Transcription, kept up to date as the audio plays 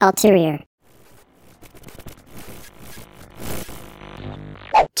Ulterior.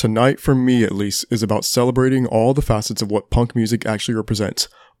 Tonight, for me at least, is about celebrating all the facets of what punk music actually represents.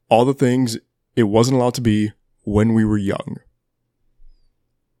 All the things it wasn't allowed to be when we were young.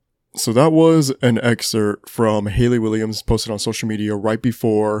 So that was an excerpt from Hayley Williams posted on social media right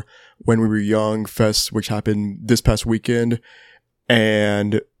before When We Were Young Fest, which happened this past weekend.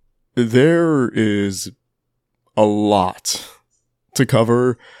 And there is a lot to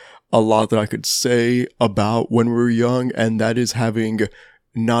cover, a lot that I could say about When We Were Young, and that is having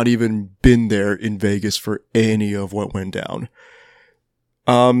not even been there in Vegas for any of what went down.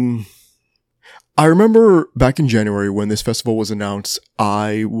 I remember back in January when this festival was announced,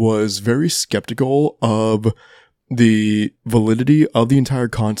 I was very skeptical of the validity of the entire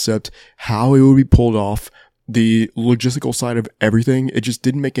concept, how it would be pulled off, the logistical side of everything. It just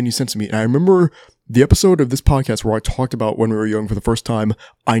didn't make any sense to me. And I remember the episode of this podcast where I talked about When We Were Young for the first time,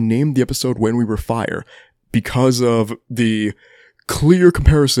 I named the episode When We Were Fire because of the clear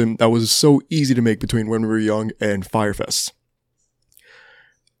comparison that was so easy to make between When We Were Young and Firefest.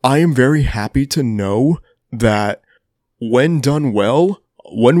 I am very happy to know that when done well,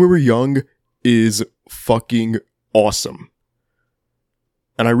 When We Were Young is fucking awesome.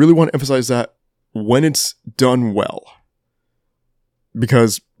 And I really want to emphasize that when it's done well.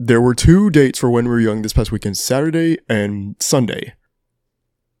 Because there were 2 dates for When We Were Young this past weekend, Saturday and Sunday.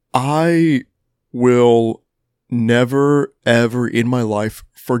 I will never, ever in my life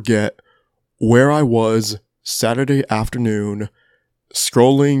forget where I was Saturday afternoon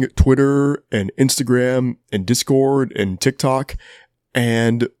scrolling Twitter and Instagram and Discord and TikTok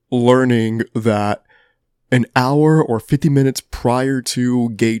and learning that an hour or 50 minutes prior to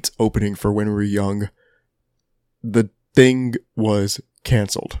gate opening for When We Were Young, the thing was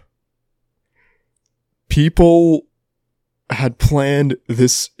canceled. People had planned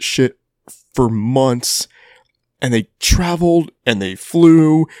this shit for months, and they traveled, and they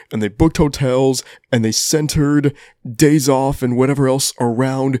flew, and they booked hotels, and they centered days off and whatever else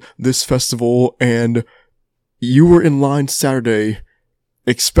around this festival, and you were in line Saturday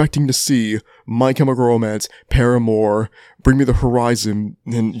expecting to see My Chemical Romance, Paramore, Bring Me the Horizon,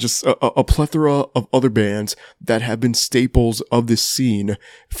 and just a plethora of other bands that have been staples of this scene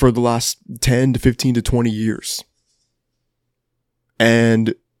for the last 10 to 15 to 20 years.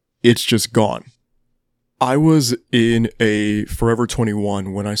 And it's just gone. I was in a Forever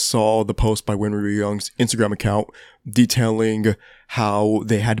 21 when I saw the post by When We Were Young's Instagram account detailing how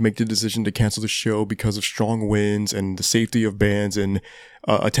they had to make the decision to cancel the show because of strong winds and the safety of bands and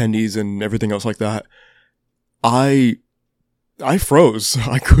attendees and everything else like that. I froze.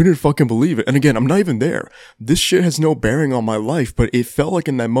 I couldn't fucking believe it. And again, I'm not even there. This shit has no bearing on my life, but it felt like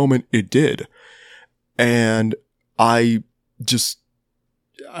in that moment it did. And I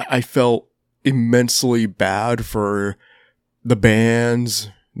felt immensely bad for the bands,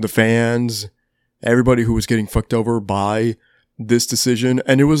 the fans, everybody who was getting fucked over by this decision.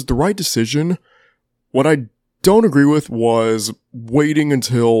 And it was the right decision. What I don't agree with was waiting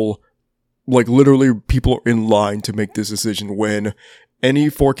until like literally people are in line to make this decision when any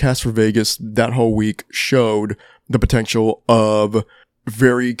forecast for Vegas that whole week showed the potential of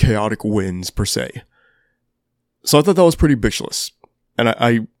very chaotic winds per se. So I thought that was pretty bitchless. And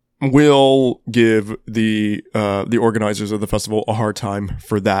I will give the organizers of the festival a hard time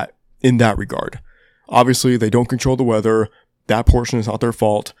for that in that regard. Obviously, they don't control the weather. That portion is not their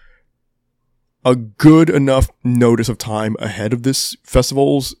fault. A good enough notice of time ahead of this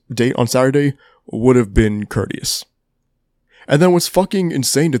festival's date on Saturday would have been courteous. And then what's fucking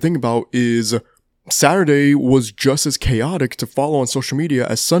insane to think about is Saturday was just as chaotic to follow on social media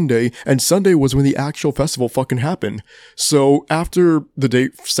as Sunday, and Sunday was when the actual festival fucking happened. So after the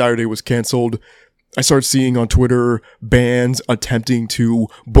date Saturday was canceled, I started seeing on Twitter bands attempting to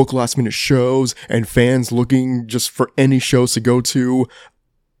book last minute shows and fans looking just for any shows to go to.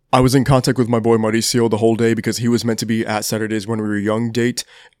 I was in contact with my boy Mauricio the whole day because he was meant to be at Saturday's When We Were Young date,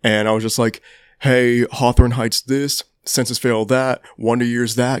 and I was just like, hey, Hawthorne Heights this, Census Fail that, Wonder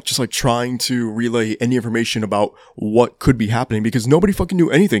Years that, just like trying to relay any information about what could be happening because nobody fucking knew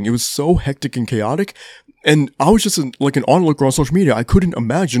anything. It was so hectic and chaotic. And I was just like an onlooker on social media. I couldn't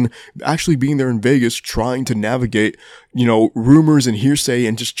imagine actually being there in Vegas trying to navigate, rumors and hearsay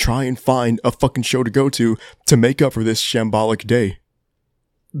and just try and find a fucking show to go to make up for this shambolic day.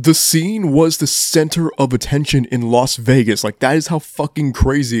 the scene was the center of attention in Las Vegas. Like, that is how fucking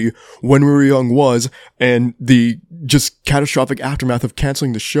crazy When We Were Young was, and the just catastrophic aftermath of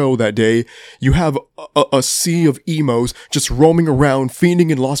canceling the show that day. You have a sea of emos just roaming around,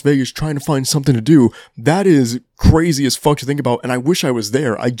 fiending in Las Vegas, trying to find something to do. That is crazy as fuck to think about, and I wish I was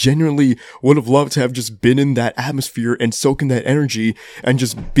there. I genuinely would have loved to have just been in that atmosphere and soak in that energy and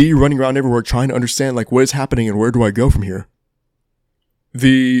just be running around everywhere trying to understand, like, what is happening and where do I go from here?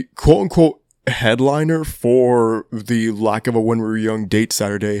 The quote-unquote headliner for the lack of a When We Were Young date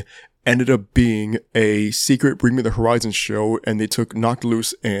Saturday ended up being a secret Bring Me the Horizon show, and they took Knocked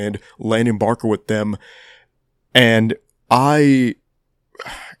Loose and Landon Barker with them. And I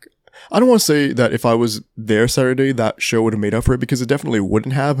don't want to say that if I was there Saturday, that show would have made up for it, because it definitely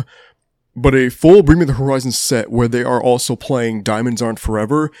wouldn't have. But a full Bring Me the Horizon set where they are also playing Diamonds Aren't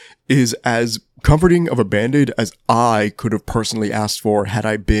Forever is as comforting of a Band-Aid as I could have personally asked for had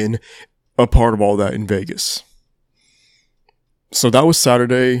I been a part of all that in Vegas. So that was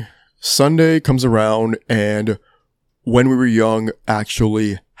Saturday. Sunday comes around and When We Were Young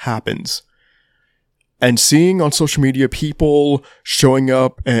actually happens. And seeing on social media people showing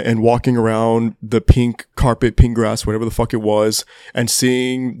up and walking around the pink carpet, pink grass, whatever the fuck it was, and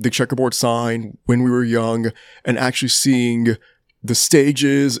seeing the checkerboard sign When We Were Young, and actually seeing the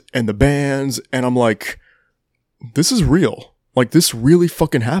stages and the bands, and I'm like, this is real. Like, this really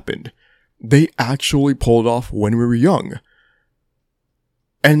fucking happened. They actually pulled off When We Were Young.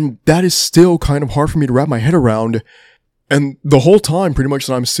 And that is still kind of hard for me to wrap my head around. And the whole time, pretty much,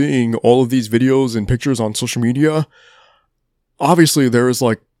 that I'm seeing all of these videos and pictures on social media, obviously there is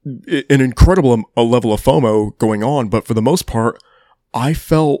like an incredible level of FOMO going on, but for the most part, I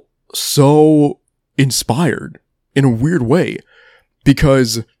felt so inspired in a weird way.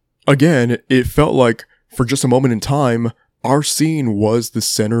 Because, again, it felt like, for just a moment in time, our scene was the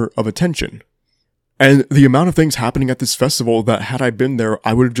center of attention. And the amount of things happening at this festival that, had I been there,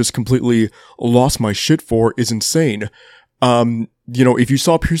 I would have just completely lost my shit for is insane. If you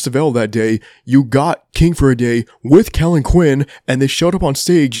saw Pierce the Veil that day, you got King for a Day with Kellen Quinn, and they showed up on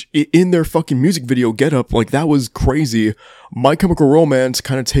stage in their fucking music video getup. Like, that was crazy. My Chemical Romance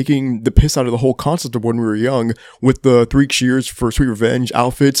kind of taking the piss out of the whole concept of When We Were Young with the 3 Cheers for Sweet Revenge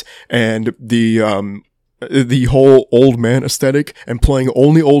outfits and the whole old man aesthetic, and playing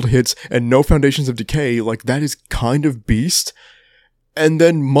only old hits and no Foundations of Decay. Like, that is kind of beast. And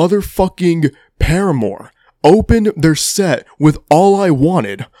then motherfucking Paramore opened their set with All I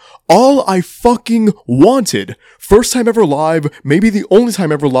Wanted. All I fucking wanted. First time ever live, maybe the only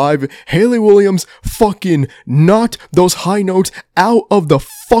time ever live, Hayley Williams fucking knocked those high notes out of the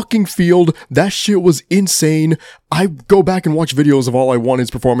fucking field. That shit was insane. I go back and watch videos of All I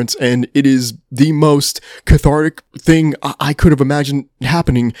Wanted's performance, and it is the most cathartic thing I could have imagined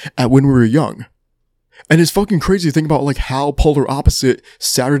happening at When We Were Young. And it's fucking crazy to think about, like, how polar opposite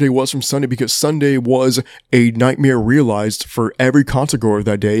Saturday was from Sunday, because Sunday was a nightmare realized for every concert goer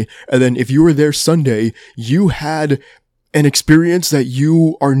that day. And then if you were there Sunday, you had an experience that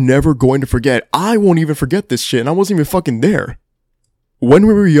you are never going to forget. I won't even forget this shit, and I wasn't even fucking there. When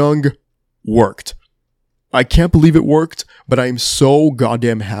We Were Young worked. I can't believe it worked, but I am so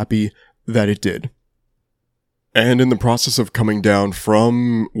goddamn happy that it did. And in the process of coming down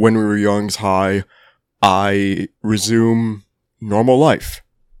from When We Were Young's high, I resume normal life.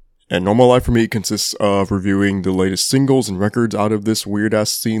 And normal life for me consists of reviewing the latest singles and records out of this weird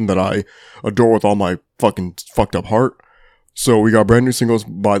ass scene that I adore with all my fucking fucked up heart. So we got brand new singles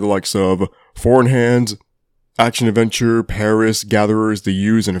by the likes of Four in Hands, Action Adventure, Paris, Gatherers, The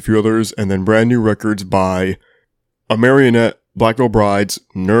Used, and a few others, and then brand new records by Amarionette, Black Veil Brides,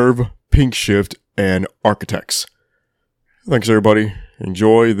 Nerv, Pinkshift, and Architects. Thanks everybody.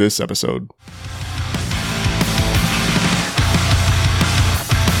 Enjoy this episode.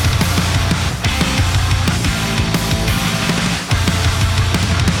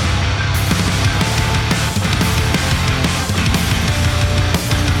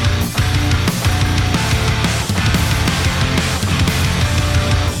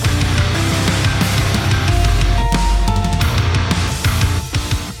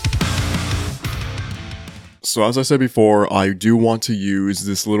 So as I said before, I do want to use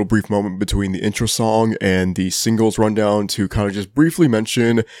this little brief moment between the intro song and the singles rundown to kind of just briefly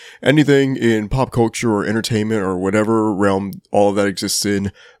mention anything in pop culture or entertainment or whatever realm all of that exists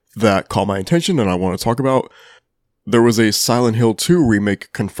in that caught my attention and I want to talk about. There was a Silent Hill 2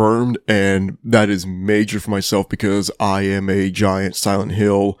 remake confirmed, and that is major for myself because I am a giant Silent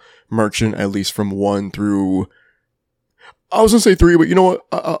Hill merchant, at least from 1 through... I was gonna say 3, but you know what?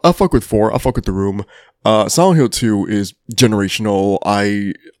 I'll fuck with 4. I'll fuck with The Room. Silent Hill 2 is generational.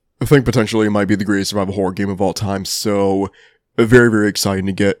 I think potentially it might be the greatest survival horror game of all time, so very, very exciting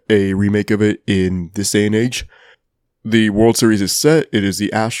to get a remake of it in this day and age. The World Series is set. It is the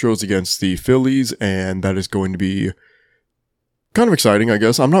Astros against the Phillies, and that is going to be kind of exciting, I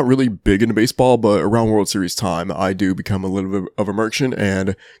guess. I'm not really big into baseball, but around World Series time, I do become a little bit of a merchant,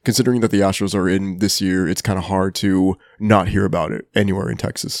 and considering that the Astros are in this year, it's kind of hard to not hear about it anywhere in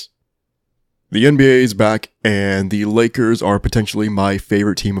Texas. The NBA is back, and the Lakers are potentially my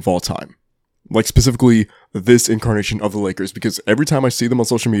favorite team of all time. Like, specifically, this incarnation of the Lakers, because every time I see them on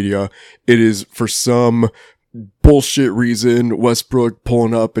social media, it is for some bullshit reason, Westbrook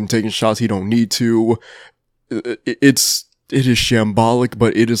pulling up and taking shots he don't need to. It is shambolic,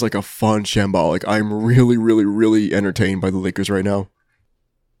 but it is like a fun shambolic. I'm really, really, really entertained by the Lakers right now.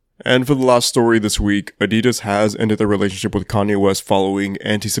 And for the last story this week, Adidas has ended their relationship with Kanye West following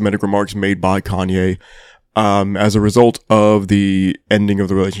anti-Semitic remarks made by Kanye. As a result of the ending of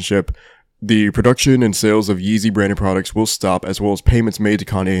the relationship, the production and sales of Yeezy branded products will stop, as well as payments made to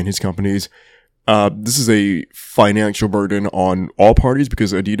Kanye and his companies. This is a financial burden on all parties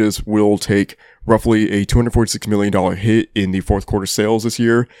because Adidas will take roughly a $246 million hit in the fourth quarter sales this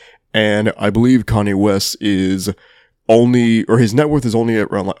year. And I believe Kanye West is his net worth is only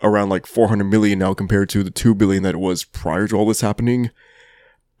around like 400 million now compared to the 2 billion that it was prior to all this happening.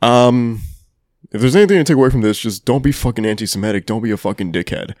 If there's anything to take away from this, just don't be fucking anti-Semitic. Don't be a fucking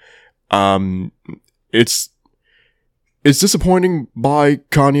dickhead. It's disappointing by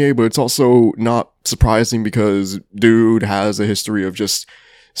Kanye, but it's also not surprising because dude has a history of just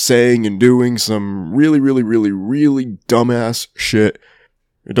saying and doing some really, really, really, really dumbass shit.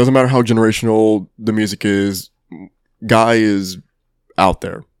 It doesn't matter how generational the music is. Guy is out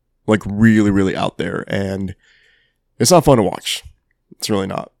there. Like, really, really out there. And it's not fun to watch. It's really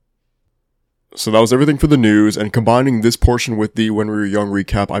not. So that was everything for the news, and combining this portion with the When We Were Young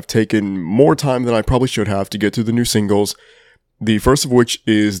recap, I've taken more time than I probably should have to get to the new singles. The first of which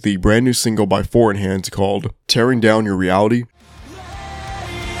is the brand new single by Four in Hands called Tearing Down Your Reality.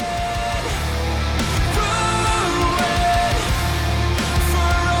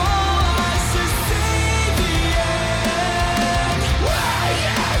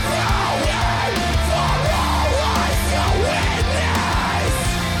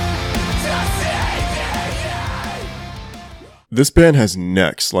 This band has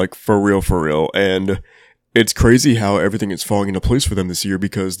necks, like for real, and it's crazy how everything is falling into place for them this year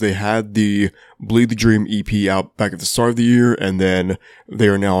because they had the Bleed the Dream EP out back at the start of the year, and then they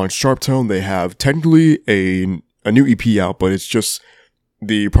are now on Sharp Tone. They have technically a new EP out, but it's just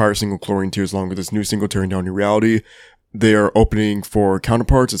the prior single Chlorine Tears along with this new single Tearing Down Your Reality. They are opening for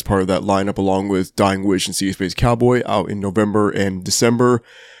Counterparts as part of that lineup along with Dying Wish and Sea Space Cowboy out in November and December.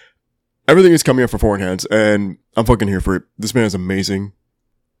 Everything is coming up for Four in Hands, and I'm fucking here for it. This band is amazing.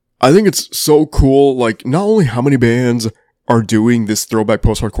 I think it's so cool, like, not only how many bands are doing this throwback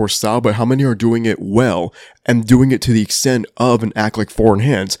post-hardcore style, but how many are doing it well, and doing it to the extent of an act like Four in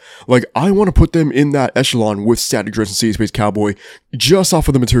Hands. Like, I want to put them in that echelon with Static Dress and Sea Space Cowboy, just off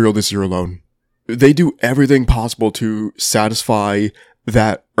of the material this year alone. They do everything possible to satisfy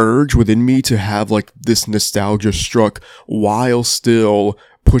that urge within me to have, like, this nostalgia struck while still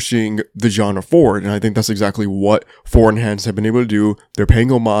pushing the genre forward, and I think that's exactly what Four in Hands have been able to do. They're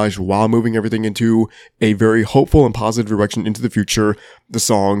paying homage while moving everything into a very hopeful and positive direction into the future. The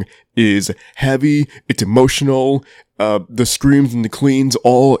song is heavy, it's emotional, the screams and the cleans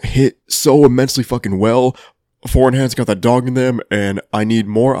all hit so immensely fucking well. Four in Hands got that dog in them, and I need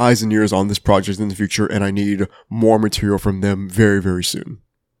more eyes and ears on this project in the future, and I need more material from them very, very soon.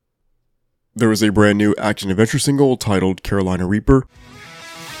 There is a brand new action-adventure single titled Carolina Reaper.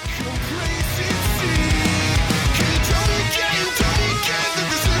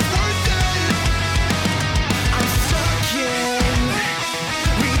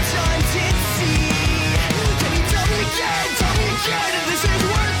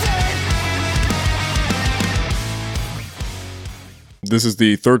 This is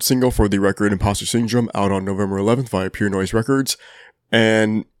the third single for the record Imposter Syndrome, out on November 11th via Pure Noise Records.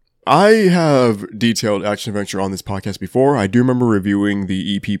 And I have detailed action adventure on this podcast before. I do remember reviewing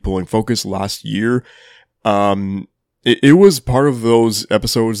the EP Pulling Focus last year. It was part of those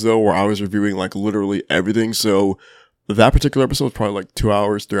episodes though where I was reviewing like literally everything. So that particular episode was probably like 2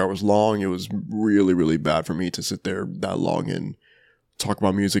 hours, 3 hours long. It was really, really bad for me to sit there that long and talk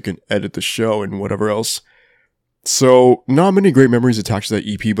about music and edit the show and whatever else. So not many great memories attached to that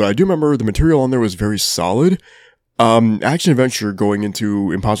EP, but I do remember the material on there was very solid. Action adventure going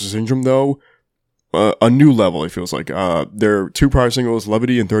into Imposter Syndrome though, a new level, it feels like. Their 2 prior singles,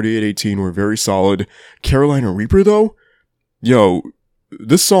 Levity and 3818, were very solid. Carolina Reaper, though, yo,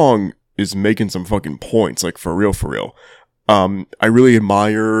 this song is making some fucking points, like, for real, for real. I really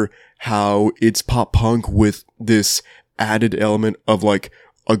admire how it's pop punk with this added element of, like,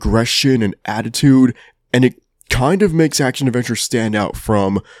 aggression and attitude, and it kind of makes action adventure stand out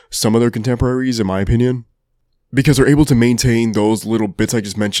from some of their contemporaries, in my opinion. Because they're able to maintain those little bits I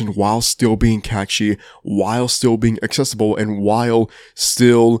just mentioned while still being catchy, while still being accessible, and while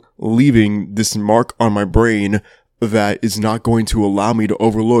still leaving this mark on my brain that is not going to allow me to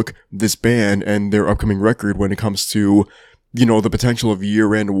overlook this band and their upcoming record when it comes to, you know, the potential of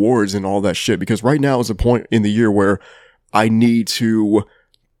year-end awards and all that shit. Because right now is a point in the year where I need to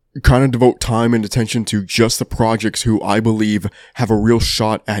kind of devote time and attention to just the projects who I believe have a real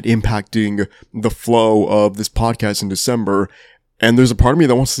shot at impacting the flow of this podcast in December. And there's a part of me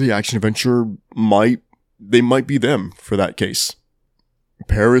that wants to see Action Adventure might be them for that case.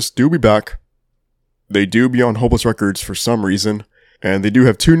 Paris do be back. They do be on Hopeless Records for some reason. And they do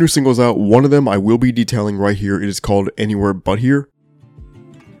have 2 new singles out. One of them I will be detailing right here. It is called Anywhere But Here.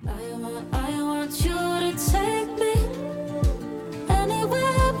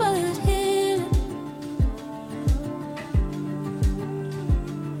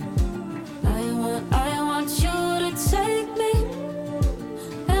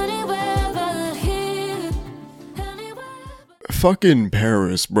 Fucking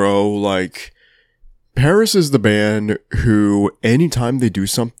Paris, bro. Like, Paris is the band who, anytime they do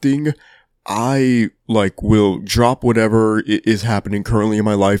something, I, like, will drop whatever is happening currently in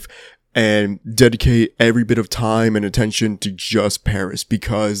my life and dedicate every bit of time and attention to just Paris,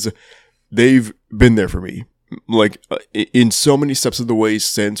 because they've been there for me. Like, in so many steps of the way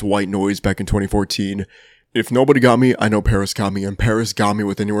since White Noise back in 2014. If nobody got me, I know Paris got me, and Paris got me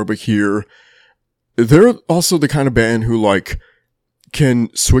with Anywhere But Here. They're also the kind of band who, like,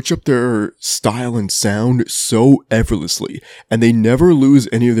 can switch up their style and sound so effortlessly, and they never lose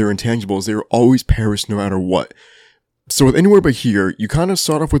any of their intangibles. They're always Paris no matter what. So with Anywhere But Here, you kind of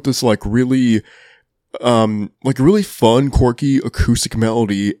start off with this, like, really fun, quirky acoustic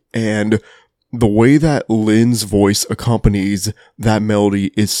melody, and the way that Lynn's voice accompanies that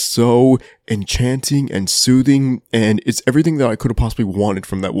melody is so enchanting and soothing, and it's everything that I could have possibly wanted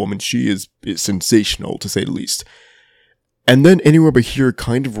from that woman. She is sensational, to say the least. And then Anywhere But Here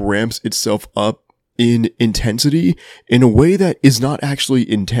kind of ramps itself up in intensity in a way that is not actually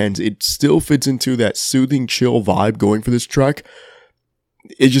intense. It still fits into that soothing, chill vibe going for this track.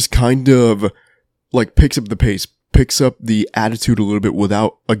 It just kind of, like, picks up the pace, picks up the attitude a little bit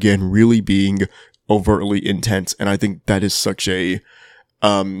without, again, really being overtly intense. And I think that is such a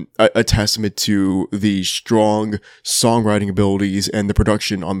testament to the strong songwriting abilities and the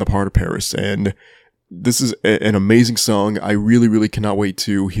production on the part of Paris. And this is an amazing song. I really, really cannot wait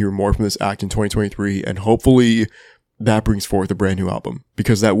to hear more from this act in 2023. And hopefully that brings forth a brand new album,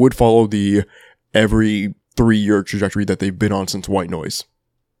 because that would follow the every 3-year trajectory that they've been on since White Noise.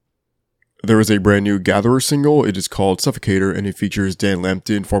 There is a brand new Gatherer single. It is called Suffocator, and it features Dan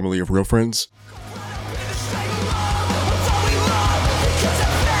Lambton, formerly of Real Friends.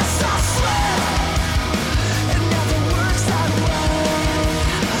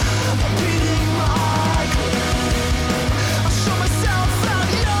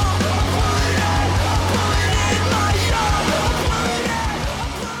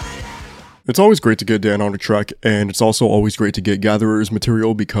 It's always great to get Dan on a track, and it's also always great to get Gatherers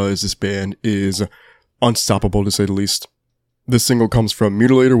material, because this band is unstoppable, to say the least. This single comes from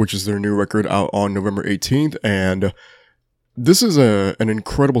Mutilator, which is their new record out on November 18th, and this is an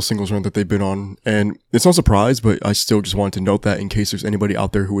incredible singles run that they've been on, and it's no surprise, but I still just wanted to note that in case there's anybody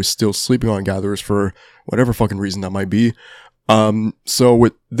out there who is still sleeping on Gatherers for whatever fucking reason that might be. So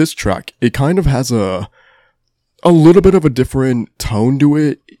with this track, it kind of has a little bit of a different tone to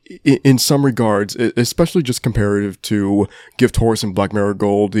it in some regards, especially just comparative to Gift Horse and Black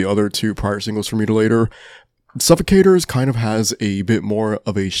Marigold, the other 2 prior singles from Mutilator. Suffocator's kind of has a bit more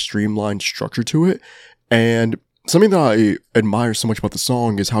of a streamlined structure to it, and something that I admire so much about the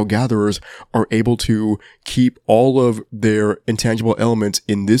song is how Gatherers are able to keep all of their intangible elements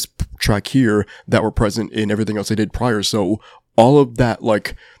in this track here that were present in everything else they did prior. So all of that,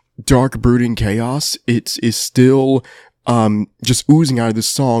 like, dark, brooding chaos, it is still just oozing out of this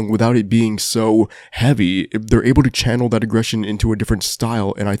song without it being so heavy. They're able to channel that aggression into a different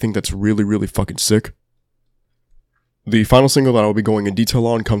style, and I think that's really, really fucking sick. The final single that I'll be going in detail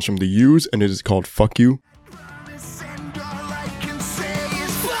on comes from The Used, and it is called Fuck You.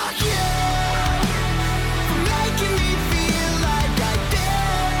 Making me feel like I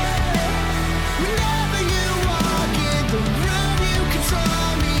did.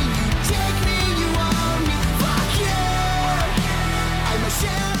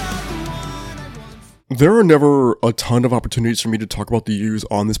 There are never a ton of opportunities for me to talk about the U's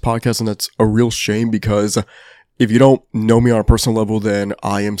on this podcast, and that's a real shame because if you don't know me on a personal level, then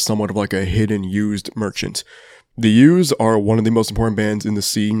I am somewhat of like a hidden used merchant. The U's are one of the most important bands in the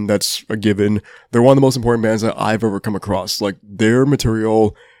scene. That's a given. They're one of the most important bands that I've ever come across. Like, their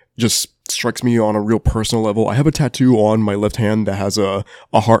material just strikes me on a real personal level. I have a tattoo on my left hand that has a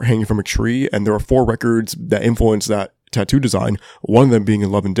heart hanging from a tree, and there are 4 records that influence that tattoo design, one of them being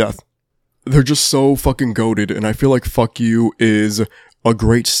In Love and Death. They're just so fucking goated, and I feel like Fuck You is a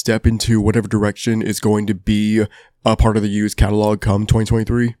great step into whatever direction is going to be a part of the U's catalog come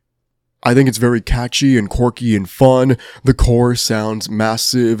 2023. I think it's very catchy and quirky and fun. The chorus sounds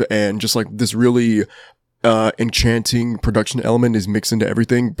massive, and just like this really enchanting production element is mixed into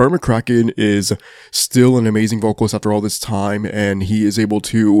everything. Burt McCracken is still an amazing vocalist after all this time, and he is able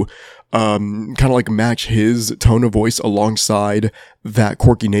to kind of like match his tone of voice alongside that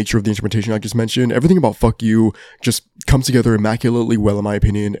quirky nature of the instrumentation I just mentioned. Everything about Fuck You just comes together immaculately well, in my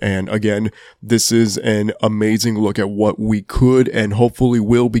opinion. And again, this is an amazing look at what we could and hopefully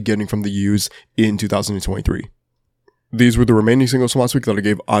will be getting from the U's in 2023. These were the remaining singles from last week that I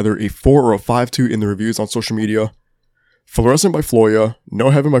gave either a 4 or a 5 to in the reviews on social media. Fluorescent by Floya, No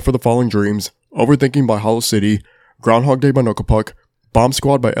Heaven by For the Falling Dreams, Overthinking by Hollow City, Groundhog Day by Nokopuck, Bomb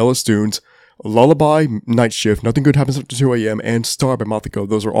Squad by Ellis Dunes, Lullaby, Night Shift, Nothing Good Happens After 2 AM, and Star by Mathiko.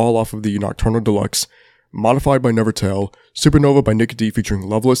 Those are all off of the Nocturnal Deluxe. Modified by Never Tell, Supernova by Nick D featuring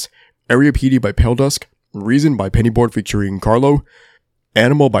Loveless, Area PD by Pale Dusk, Reason by Pennyboard featuring Carlo,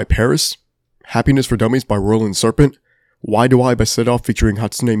 Animal by Paris, Happiness for Dummies by Roland Serpent, Why Do I by Set Off featuring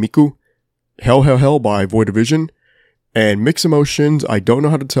Hatsune Miku, Hell Hell Hell by Void Division, and Mixed Emotions, I Don't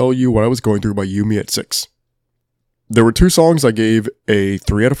Know How to Tell You What I Was Going Through by Yumi at 6. There were 2 songs I gave a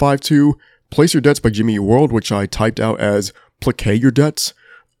 3 out of 5 to. Place Your Debts by Jimmy Eat World, which I typed out as Placate Your Debts.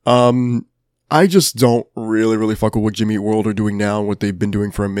 I just don't really fuck with what Jimmy Eat World are doing now and what they've been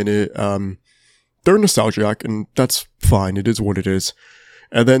doing for a minute. They're nostalgic, and that's fine. It is what it is.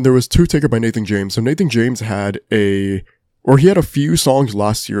 And then there was Two Taker by Nathan James. So Nathan James had he had a few songs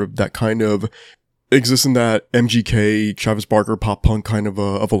last year that kind of exist in that MGK, Travis Barker, pop punk kind of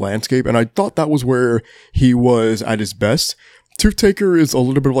a landscape. And I thought that was where he was at his best. Tooth Taker is a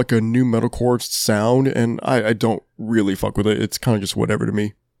little bit of like a new metalcore sound, and I don't really fuck with it. It's kind of just whatever to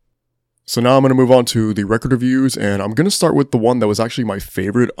me. So now I'm going to move on to the record reviews, and I'm going to start with the one that was actually my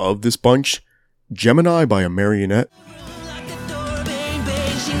favorite of this bunch, Gemini by Amarionette.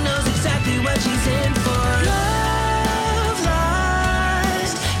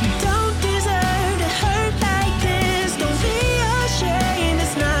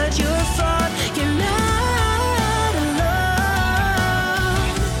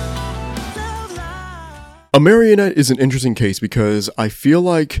 Amarionette is an interesting case because I feel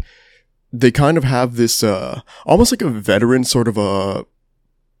like they kind of have this, almost like a veteran sort of a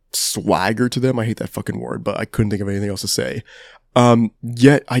swagger to them. I hate that fucking word, but I couldn't think of anything else to say.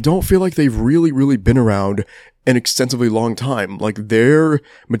 Yet I don't feel like they've really been around an extensively long time. Like, their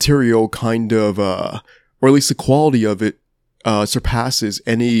material kind of, or at least the quality of it, surpasses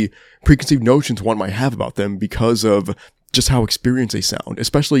any preconceived notions one might have about them because of just how experienced they sound,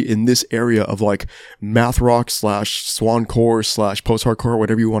 especially in this area of like math rock / swancore / post-hardcore,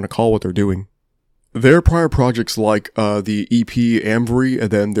 whatever you want to call what they're doing. Their prior projects like the EP Amvery and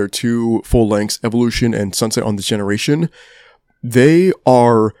then their 2 full-lengths, Evolution and Sunset on This Generation, they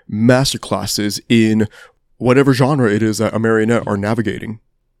are masterclasses in whatever genre it is that Amarionette are navigating.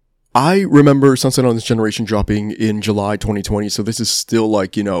 I remember Sunset on This Generation dropping in July 2020, so this is still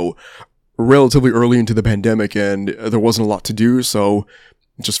like, relatively early into the pandemic, and there wasn't a lot to do, so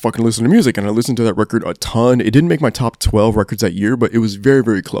just fucking listen to music. And I listened to that record a ton. It didn't make my top 12 records that year, but it was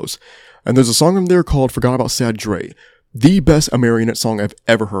very close. And there's a song on there called Forgot About Sad Dre. The best Amarionette song I've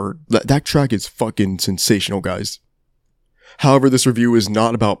ever heard. That track is fucking sensational, guys. However, this review is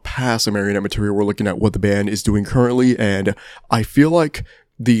not about past Amarionette material. We're looking at what the band is doing currently, and I feel like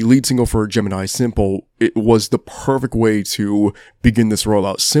the lead single for Gemini, Simple, it was the perfect way to begin this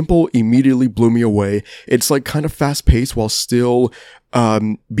rollout. Simple immediately blew me away. It's like kind of fast paced while still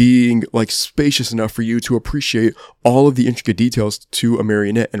being like spacious enough for you to appreciate all of the intricate details to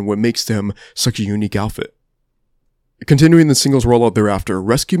Amarionette and what makes them such a unique outfit. Continuing the singles rollout thereafter,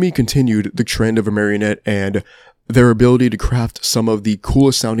 Rescue Me continued the trend of Amarionette and their ability to craft some of the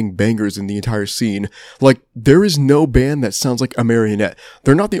coolest sounding bangers in the entire scene. Like, there is no band that sounds like Amarionette.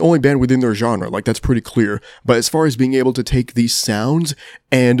 They're not the only band within their genre, like that's pretty clear. But as far as being able to take these sounds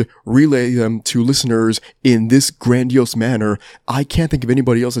and relay them to listeners in this grandiose manner, I can't think of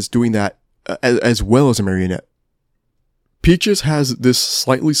anybody else that's doing that as well as Amarionette. Peaches has this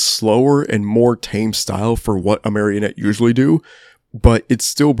slightly slower and more tame style for what Amarionette usually do, but it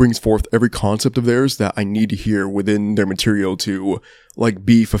still brings forth every concept of theirs that I need to hear within their material to, like,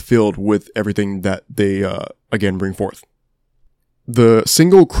 be fulfilled with everything that they, again, bring forth. The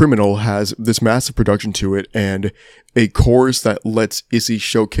single Criminal has this massive production to it and a chorus that lets Issy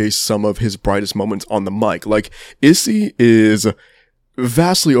showcase some of his brightest moments on the mic. Like, Issy is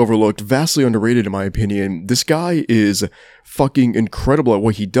vastly overlooked, vastly underrated in my opinion. This guy is fucking incredible at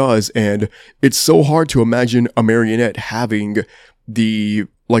what he does, and it's so hard to imagine Amarionette having the,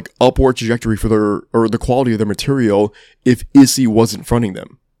 like, upward trajectory for their, or the quality of their material if Issy wasn't fronting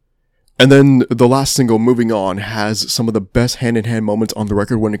them. And then the last single, Moving On, has some of the best hand-in-hand moments on the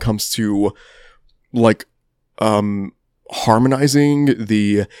record when it comes to, like, harmonizing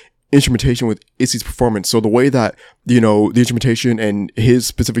the instrumentation with Issy's performance. So the way that, you know, the instrumentation and his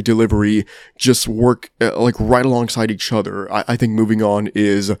specific delivery just work, like, right alongside each other. I think Moving On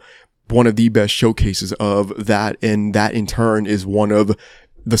is one of the best showcases of that, and that in turn is one of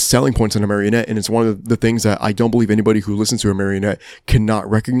the selling points in Amarionette, and it's one of the things that I don't believe anybody who listens to Amarionette cannot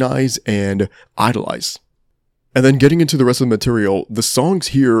recognize and idolize. And then getting into the rest of the material, the songs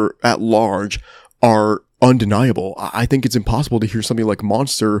here at large are undeniable. I think it's impossible to hear something like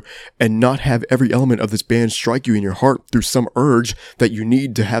Monster and not have every element of this band strike you in your heart through some urge that you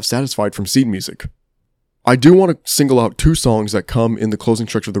need to have satisfied from scene music. I do want to single out two songs that come in the closing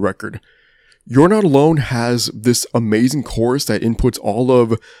stretch of the record. You're Not Alone has this amazing chorus that inputs all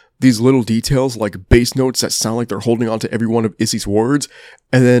of these little details like bass notes that sound like they're holding on to every one of Issy's words,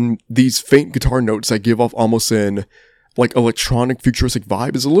 and then these faint guitar notes that give off almost an, like, electronic futuristic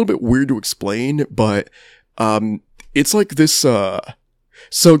vibe. Is a little bit weird to explain, but it's like this,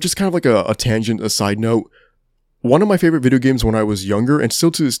 so just kind of like a tangent, a side note. One of my favorite video games when I was younger, and still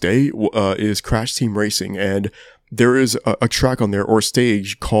to this day, is Crash Team Racing, and there is a track on there, or a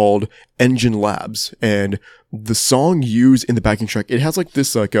stage, called Engine Labs, and the song used in the backing track, it has like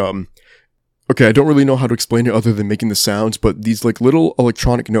this, like, okay, I don't really know how to explain it other than making the sounds, but these, like, little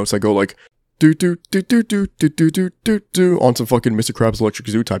electronic notes that go like, do do do do do do do do do do on some fucking Mr. Krabs' Electric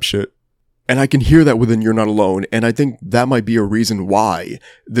Zoo type shit. And I can hear that within You're Not Alone, and I think that might be a reason why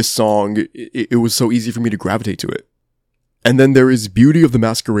this song, it was so easy for me to gravitate to it. And then there is Beauty of the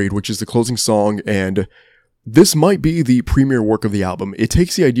Masquerade, which is the closing song, and this might be the premier work of the album. It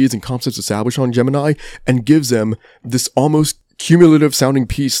takes the ideas and concepts established on Gemini and gives them this almost cumulative sounding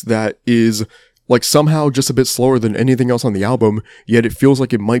piece that is, like, somehow just a bit slower than anything else on the album, yet it feels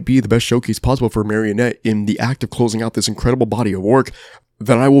like it might be the best showcase possible for Amarionette in the act of closing out this incredible body of work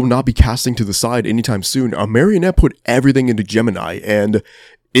that I will not be casting to the side anytime soon. Amarionette put everything into Gemini, and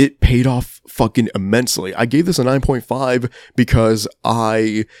it paid off fucking immensely. I gave this a 9.5 because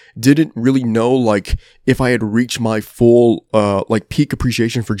I didn't really know, like, if I had reached my full, like, peak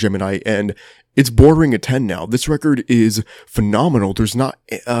appreciation for Gemini, and it's bordering a 10 now. This record is phenomenal. There's not,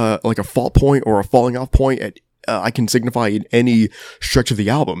 like, a fault point or a falling off point at, I can signify in any stretch of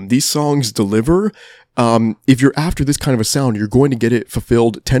the album. These songs deliver. If you're after this kind of a sound, you're going to get it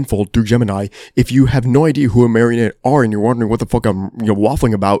fulfilled tenfold through Gemini. If you have no idea who Amarionette are and you're wondering what the fuck I'm,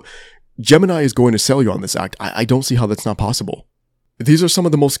 waffling about, Gemini is going to sell you on this act. I don't see how that's not possible. These are some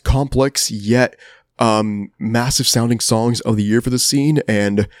of the most complex yet massive sounding songs of the year for the scene,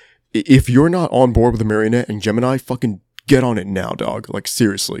 and if you're not on board with Amarionette and Gemini, fucking get on it now, dog. Like,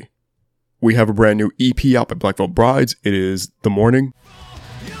 seriously. We have a brand new EP out by Black Veil Brides. It is The Morning.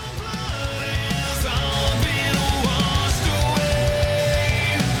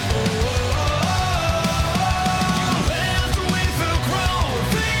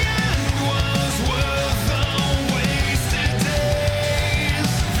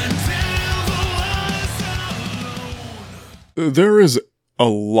 There is a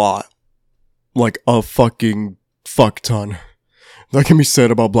lot, like a fucking fuck ton, that can be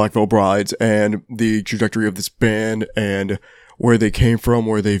said about Black Veil Brides and the trajectory of this band and where they came from,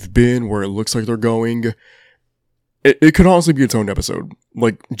 where they've been, where it looks like they're going. It could honestly be its own episode.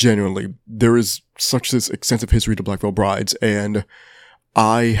 Like, genuinely. There is such this extensive history to Black Veil Brides, and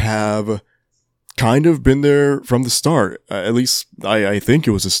I have kind of been there from the start. At least, I think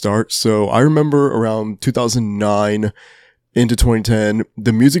it was a start. So I remember around 2009 into 2010,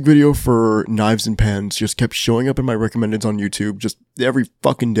 the music video for Knives and Pens just kept showing up in my recommendeds on YouTube just every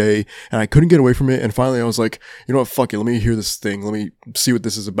fucking day, and I couldn't get away from it, and finally I was like, you know what, fuck it, let me hear this thing, let me see what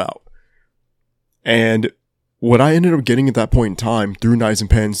this is about. And what I ended up getting at that point in time, through Knives and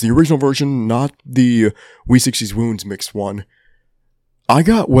Pens, the original version, not the We 60s Wounds mixed one, I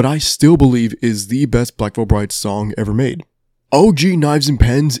got what I still believe is the best Black Veil Brides song ever made. OG Knives and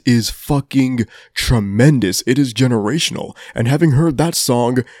Pens is fucking tremendous. It is generational. And having heard that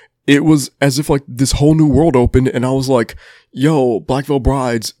song, it was as if like this whole new world opened and I was like, yo, Black Veil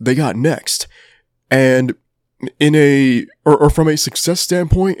Brides, they got next. And from a success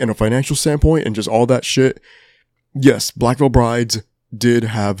standpoint and a financial standpoint and just all that shit, yes, Black Veil Brides did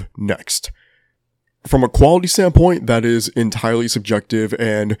have next. From a quality standpoint, that is entirely subjective,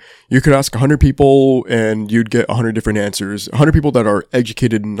 and you could ask 100 people and you'd get 100 different answers. 100 people that are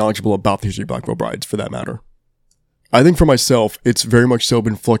educated and knowledgeable about the history of Black Veil Brides, for that matter. I think for myself, it's very much so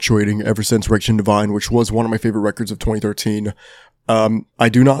been fluctuating ever since Reaction Divine, which was one of my favorite records of 2013. I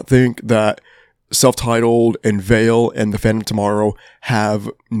do not think that Self-Titled and Veil and The Phantom Tomorrow have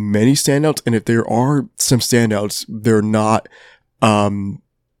many standouts, and if there are some standouts, they're not,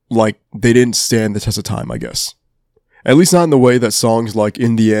 like, they didn't stand the test of time, I guess. At least not in the way that songs like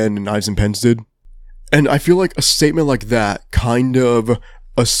In the End and Knives and Pens did. And I feel like a statement like that kind of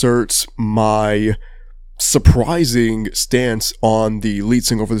asserts my surprising stance on the lead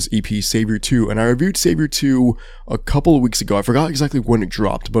single for this EP, Savior 2. And I reviewed Savior 2 a couple of weeks ago. I forgot exactly when it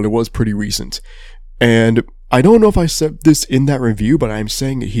dropped, but it was pretty recent. And I don't know if I said this in that review, but I'm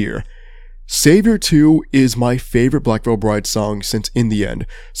saying it here. Savior 2 is my favorite Black Veil Bride song since In the End.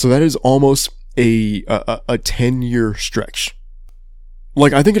 So that is almost a 10-year stretch.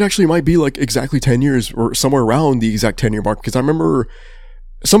 Like, I think it actually might be like exactly 10 years or somewhere around the exact 10-year mark, because I remember,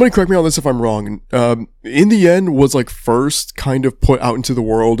 somebody correct me on this if I'm wrong, In the End was like first kind of put out into the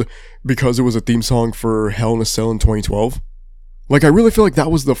world because it was a theme song for Hell in a Cell in 2012. Like, I really feel like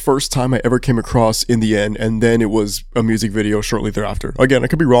that was the first time I ever came across In the End, and then it was a music video shortly thereafter. Again, I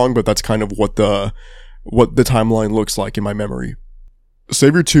could be wrong, but that's kind of what the timeline looks like in my memory.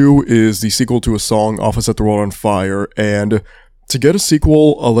 Savior 2 is the sequel to a song off of Set the World on Fire, and to get a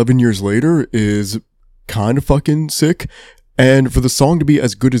sequel 11 years later is kind of fucking sick. And for the song to be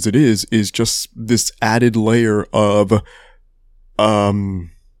as good as it is just this added layer of,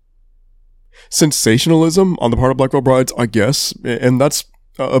 sensationalism on the part of Black Veil Brides, I guess. And that's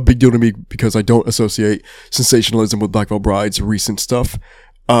a big deal to me because I don't associate sensationalism with Black Veil Brides' recent stuff.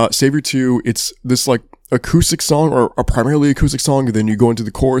 Savior 2, it's this like acoustic song, or a primarily acoustic song, and then you go into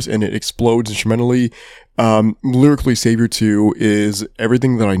the chorus and it explodes instrumentally. Lyrically, Savior 2 is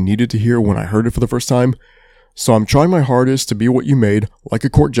everything that I needed to hear when I heard it for the first time. So I'm trying my hardest to be what you made, like a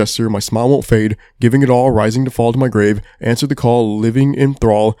court jester, my smile won't fade, giving it all, rising to fall to my grave, answer the call, living in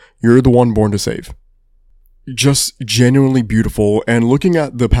thrall, you're the one born to save. Just genuinely beautiful, and looking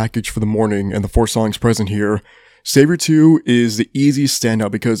at the package for the morning and the 4 songs present here, Savior 2 is the easiest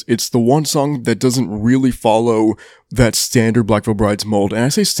standout because it's the one song that doesn't really follow that standard Black Veil Brides mold. And I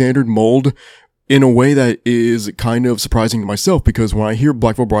say standard mold in a way that is kind of surprising to myself, because when I hear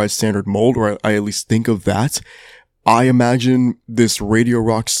Black Veil Bride's standard mold, or I at least think of that, I imagine this radio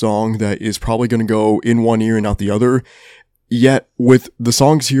rock song that is probably going to go in one ear and out the other. Yet with the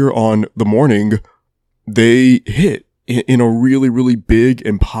songs here on The Morning, they hit in a really, really big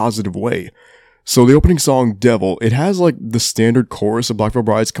and positive way. So the opening song, Devil, it has like the standard chorus of Black Veil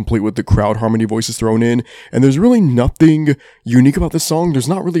Brides complete with the crowd harmony voices thrown in, and there's really nothing unique about this song. There's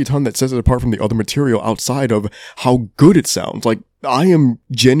not really a ton that sets it apart from the other material outside of how good it sounds. Like, I am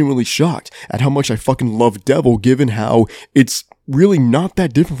genuinely shocked at how much I fucking love Devil, given how it's really not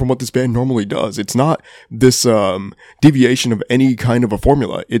that different from what this band normally does. It's not this deviation of any kind of a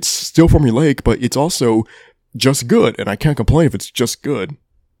formula. It's still formulaic, but it's also just good, and I can't complain if it's just good.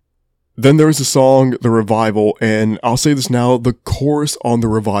 Then there is the song, The Revival, and I'll say this now, the chorus on The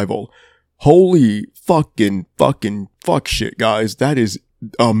Revival. Holy fuck shit, guys. That is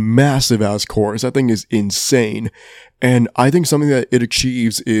a massive ass chorus. That thing is insane. And I think something that it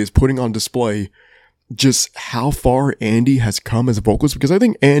achieves is putting on display just how far Andy has come as a vocalist, because I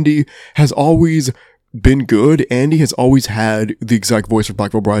think Andy has always been good. Andy has always had the exact voice for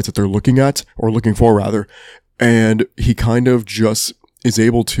Black Veil Brides that they're looking at, or looking for rather. And he kind of just is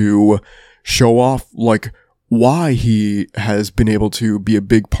able to show off like why he has been able to be a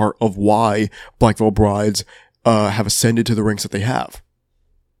big part of why Black Veil Brides have ascended to the ranks that they have.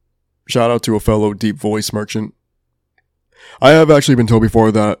 Shout out to a fellow deep voice merchant. I have actually been told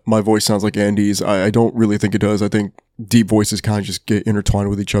before that my voice sounds like Andy's. I don't really think it does. I think deep voices kind of just get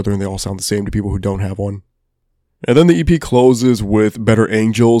intertwined with each other and they all sound the same to people who don't have one. And then the EP closes with Better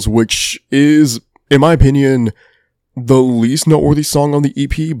Angels, which is, in my opinion, the least noteworthy song on the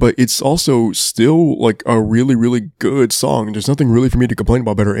EP, but it's also still like a really, really good song. There's nothing really for me to complain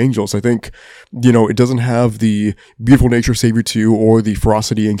about Better Angels. I think, it doesn't have the beautiful nature of Savior 2 or the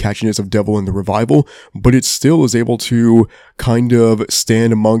ferocity and catchiness of Devil in The Revival, but it still is able to kind of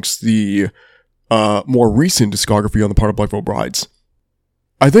stand amongst the more recent discography on the part of Black Veil Brides.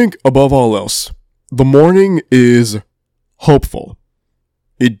 I think, above all else, The Morning is hopeful.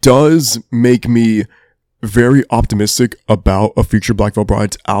 It does make me very optimistic about a future Black Veil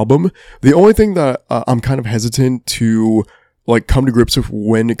Brides album. The only thing that I'm kind of hesitant to come to grips with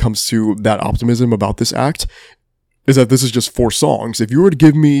when it comes to that optimism about this act is that this is just 4 songs. If you were to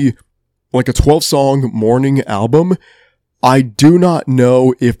give me a 12-song Morning album, I do not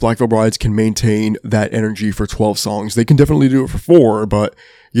know if Black Veil Brides can maintain that energy for 12 songs. They can definitely do it for 4, but,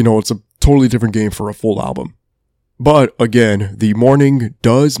 it's a totally different game for a full album. But, again, The Morning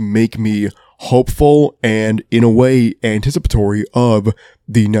does make me hopeful and, in a way, anticipatory of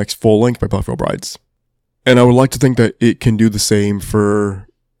the next full length by Black Veil Brides. And I would like to think that it can do the same for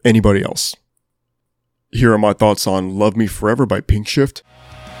anybody else. Here are my thoughts on Love Me Forever by Pinkshift.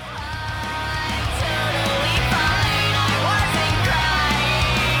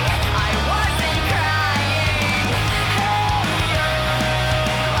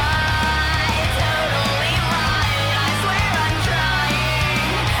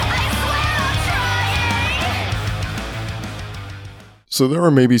 So there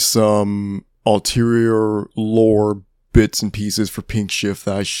are maybe some ulterior lore bits and pieces for Pinkshift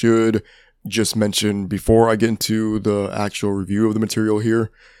that I should just mention before I get into the actual review of the material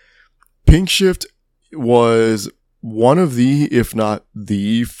here. Pinkshift was one of the, if not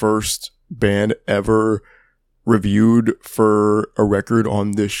the first band ever reviewed for a record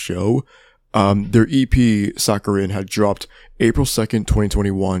on this show. Their EP, Sakarin, had dropped April 2nd,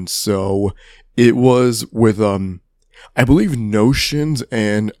 2021. So it was with, I believe Notions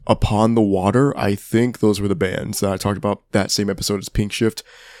and Upon the Water. I think those were the bands that I talked about that same episode as Pinkshift.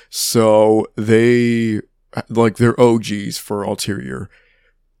 So they're OGs for ulterior.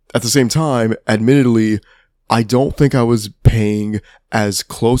 At the same time, admittedly, I don't think I was paying as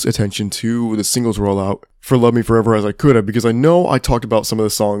close attention to the singles rollout for Love Me Forever as I could have, because I know I talked about some of the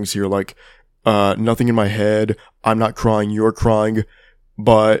songs here, Nothing in My Head, I'm Not Crying, You're Crying.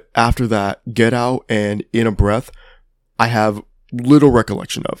 But after that, Get Out and In a Breath, I have little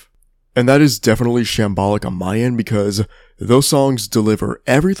recollection of. And that is definitely shambolic on my end, because those songs deliver.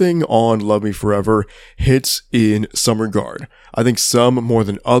 Everything on Love Me Forever hits in some regard. I think some more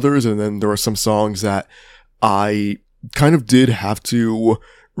than others, and then there are some songs that I kind of did have to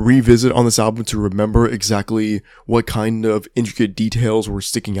revisit on this album to remember exactly what kind of intricate details were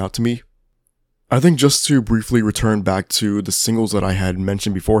sticking out to me. I think just to briefly return back to the singles that I had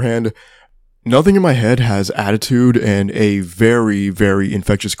mentioned beforehand, Nothing in My Head has attitude and a very, very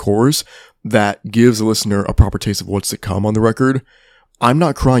infectious chorus that gives the listener a proper taste of what's to come on the record. I'm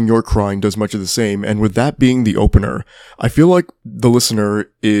Not Crying, You're Crying does much of the same, and with that being the opener, I feel like the listener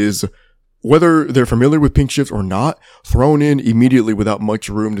is, whether they're familiar with Pinkshift or not, thrown in immediately without much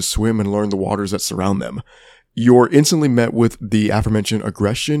room to swim and learn the waters that surround them. You're instantly met with the aforementioned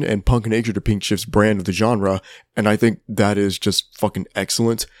aggression and punk nature to Pinkshift's brand of the genre, and I think that is just fucking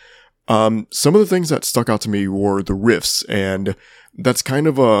excellent. Some of the things that stuck out to me were the riffs, and that's kind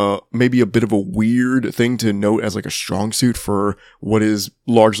of maybe a bit of a weird thing to note as a strong suit for what is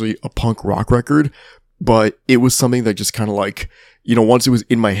largely a punk rock record, but it was something that just kind of once it was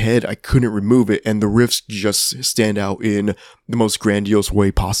in my head, I couldn't remove it, and the riffs just stand out in the most grandiose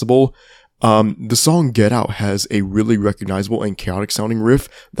way possible. The song Get Out has a really recognizable and chaotic sounding riff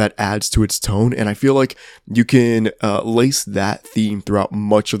that adds to its tone, and I feel like you can lace that theme throughout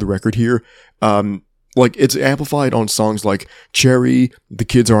much of the record here. It's amplified on songs like Cherry, The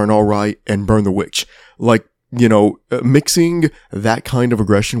Kids Aren't Alright, and Burn the Witch. Mixing that kind of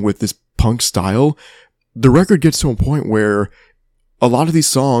aggression with this punk style, the record gets to a point where a lot of these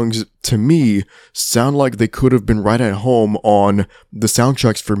songs, to me, sound like they could have been right at home on the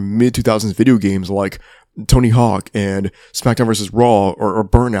soundtracks for mid-2000s video games like Tony Hawk and SmackDown vs. Raw or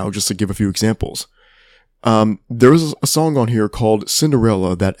Burnout, just to give a few examples. There's a song on here called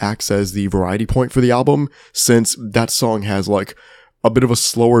Cinderella that acts as the variety point for the album, since that song has a bit of a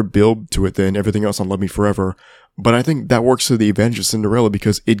slower build to it than everything else on Love Me Forever. But I think that works to the advantage of Cinderella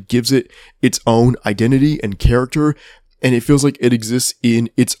because it gives it its own identity and character, and it feels like it exists in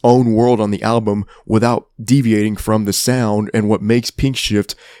its own world on the album without deviating from the sound and what makes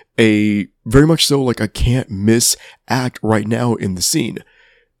Pinkshift a very much so a can't miss act right now in the scene.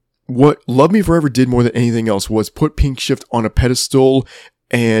 What Love Me Forever did more than anything else was put Pinkshift on a pedestal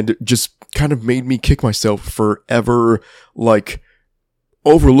and just kind of made me kick myself for ever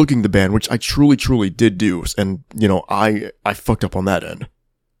overlooking the band, which I truly, truly did do. And, I fucked up on that end.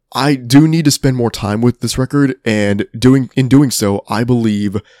 I do need to spend more time with this record, and in doing so, I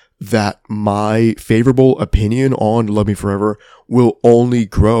believe that my favorable opinion on Love Me Forever will only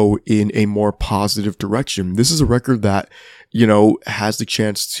grow in a more positive direction. This is a record that, has the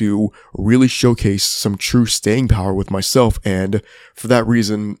chance to really showcase some true staying power with myself. And for that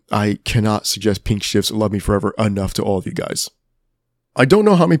reason, I cannot suggest Pinkshift's Love Me Forever enough to all of you guys. I don't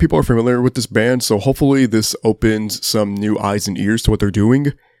know how many people are familiar with this band, so hopefully this opens some new eyes and ears to what they're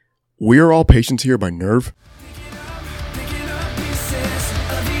doing. We Are All Patients Here by Nerv.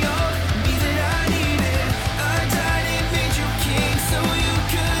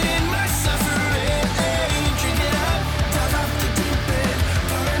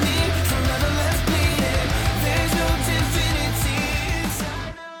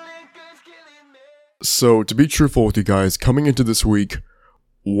 So to be truthful with you guys, coming into this week,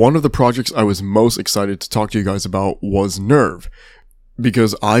 one of the projects I was most excited to talk to you guys about was Nerv,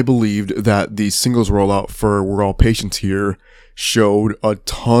 because I believed that the singles rollout for We're All Patients Here showed a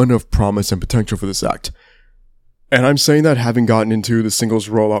ton of promise and potential for this act. And I'm saying that having gotten into the singles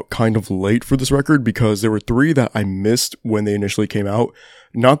rollout kind of late for this record, because there were 3 that I missed when they initially came out.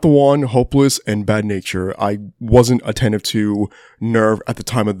 Not the One, Hopeless, and Bad Nature. I wasn't attentive to Nerv at the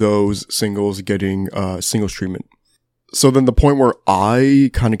time of those singles getting singles treatment. So then the point where I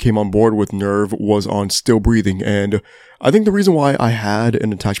kind of came on board with Nerv was on Still Breathing, and I think the reason why I had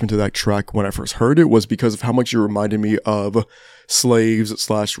an attachment to that track when I first heard it was because of how much it reminded me of Slaves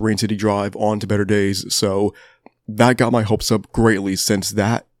 / Rain City Drive, On to Better Days. So that got my hopes up greatly, since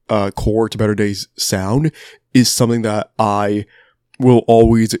that core To Better Days sound is something that I will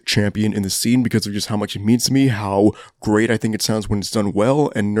always champion in the scene because of just how much it means to me, how great I think it sounds when it's done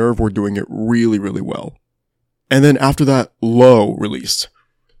well, and Nerv were doing it really, really well. And then after that, Low released.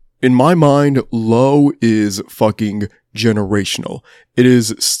 In my mind, Low is fucking generational. It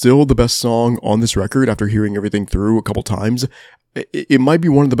is still the best song on this record after hearing everything through a couple times. It might be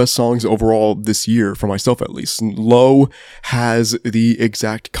one of the best songs overall this year, for myself at least. Low has the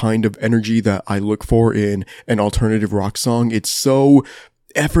exact kind of energy that I look for in an alternative rock song. It's so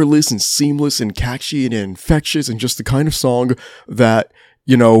effortless and seamless and catchy and infectious, and just the kind of song that,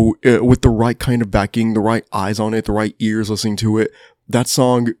 with the right kind of backing, the right eyes on it, the right ears listening to it, that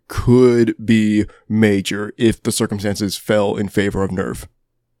song could be major if the circumstances fell in favor of Nerv.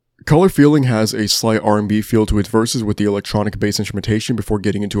 Color Feeling has a slight R&B feel to its verses with the electronic bass instrumentation before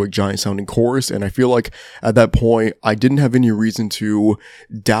getting into a giant sounding chorus, and I feel like at that point I didn't have any reason to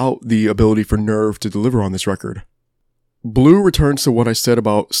doubt the ability for Nerv to deliver on this record. Blue returns to what I said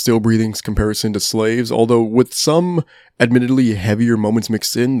about Still Breathing's comparison to Slaves, although with some admittedly heavier moments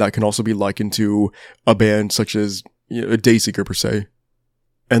mixed in that can also be likened to a band such as Dayseeker per se.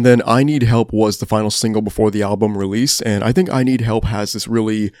 And then I Need Help was the final single before the album release, and I think I Need Help has this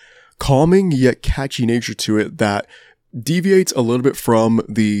really calming yet catchy nature to it that deviates a little bit from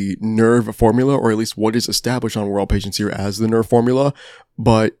the Nerv formula, or at least what is established on We're All Patients Here as the Nerv formula,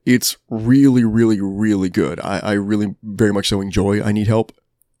 but it's really, really, really good. I really very much so enjoy I Need Help.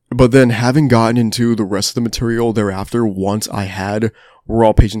 But then having gotten into the rest of the material thereafter, once I had We're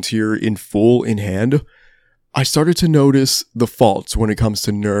All Patients Here in full in hand, I started to notice the faults when it comes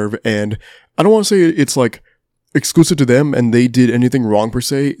to Nerv, and I don't want to say it's like exclusive to them and they did anything wrong per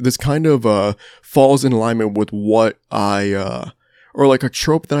se. This kind of falls in alignment with what or like a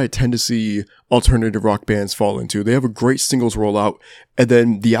trope that I tend to see alternative rock bands fall into. They have a great singles rollout, and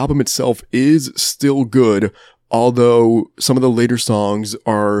then the album itself is still good, although some of the later songs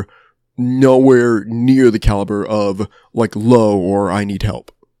are nowhere near the caliber of like Low or I Need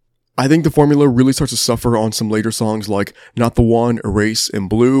Help. I think the formula really starts to suffer on some later songs like Not the One, Erase, and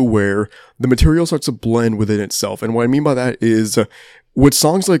Blue, where the material starts to blend within itself. And what I mean by that is, with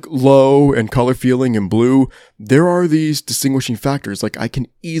songs like Low and Color Feeling and Blue, there are these distinguishing factors. Like, I can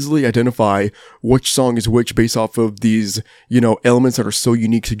easily identify which song is which based off of these, elements that are so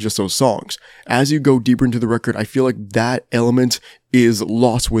unique to just those songs. As you go deeper into the record, I feel like that element is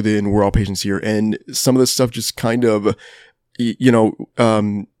lost within We're All Patients Here, and some of this stuff just kind of,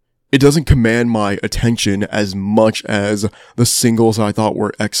 it doesn't command my attention as much as the singles I thought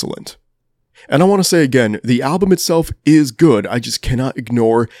were excellent. And I want to say again, the album itself is good. I just cannot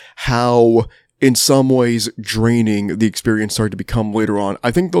ignore how, in some ways, draining the experience started to become later on.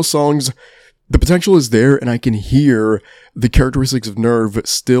 I think those songs, the potential is there, and I can hear the characteristics of Nerv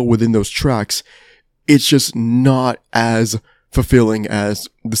still within those tracks. It's just not as fulfilling as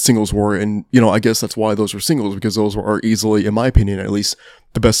the singles were, and I guess that's why those were singles, because those are easily, in my opinion at least,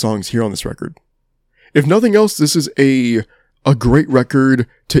 the best songs here on this record. If nothing else, this is a great record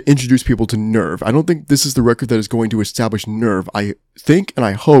to introduce people to Nerv. I don't think this is the record that is going to establish Nerv. I think and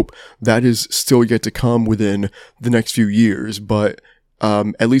I hope that is still yet to come within the next few years, but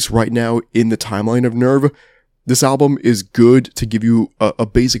at least right now in the timeline of Nerv, this album is good to give you a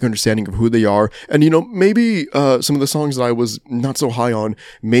basic understanding of who they are. And, maybe some of the songs that I was not so high on,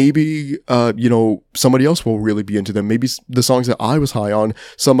 maybe, somebody else will really be into them. Maybe the songs that I was high on,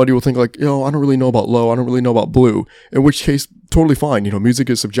 somebody will think like, I don't really know about Low, I don't really know about Blue. In which case, totally fine. Music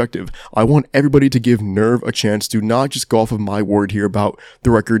is subjective. I want everybody to give Nerv a chance to not just go off of my word here about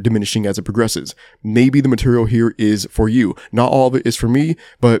the record diminishing as it progresses. Maybe the material here is for you. Not all of it is for me,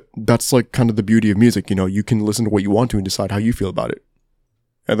 but that's like kind of the beauty of music. You can listen to what you want to and decide how you feel about it.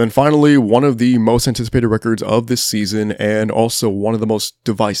 And then finally, one of the most anticipated records of this season and also one of the most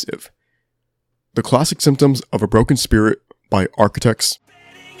divisive. The Classic Symptoms of a Broken Spirit by Architects.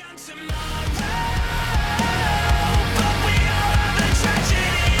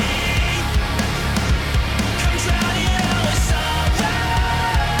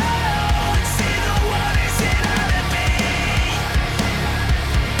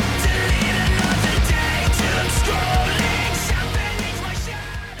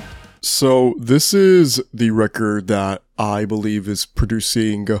 So this is the record that I believe is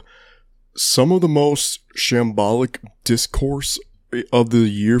producing some of the most shambolic discourse of the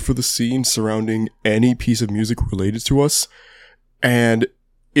year for the scene surrounding any piece of music related to us. And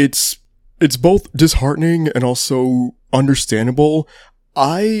it's both disheartening and also understandable.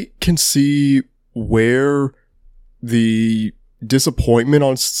 I can see where the disappointment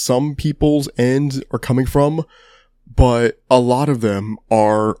on some people's end are coming from, but a lot of them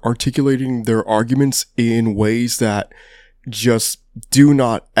are articulating their arguments in ways that just do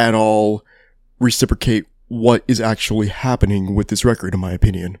not at all reciprocate what is actually happening with this record, in my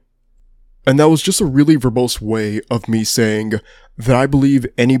opinion. And that was just a really verbose way of me saying that I believe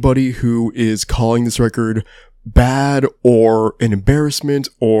anybody who is calling this record bad or an embarrassment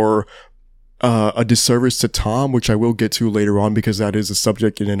or a disservice to Tom, which I will get to later on because that is a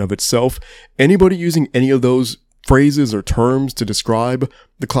subject in and of itself, anybody using any of those phrases or terms to describe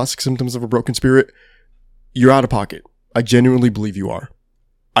the classic symptoms of a broken spirit, you're out of pocket. I genuinely believe you are.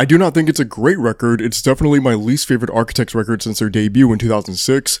 I do not think it's a great record. It's definitely my least favorite Architects record since their debut in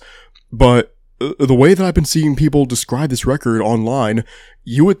 2006. But the way that I've been seeing people describe this record online,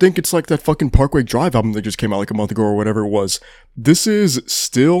 you would think it's like that fucking Parkway Drive album that just came out like a month ago or whatever it was. This is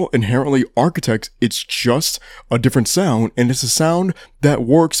still inherently Architects. It's just a different sound, and it's a sound that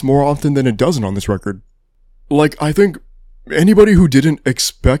works more often than it doesn't on this record. Like, I think anybody who didn't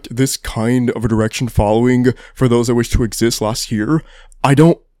expect this kind of a direction following For Those That Wish to Exist last year, I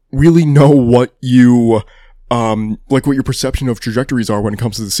don't really know what you, what your perception of trajectories are when it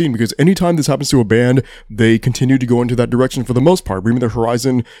comes to the scene, because anytime this happens to a band, they continue to go into that direction for the most part. Bring Me the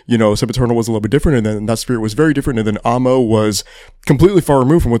Horizon, Sempiternal was a little bit different, and then That Spirit was very different, and then Amo was completely far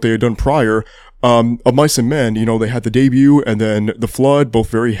removed from what they had done prior. Of Mice and Men, they had the debut and then The Flood,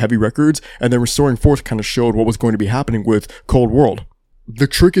 both very heavy records, and then Restoring Force kind of showed what was going to be happening with Cold World. The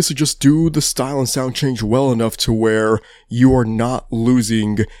trick is to just do the style and sound change well enough to where you are not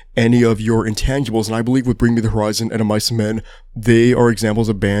losing any of your intangibles, and I believe with Bring Me the Horizon and A Mice and Men, they are examples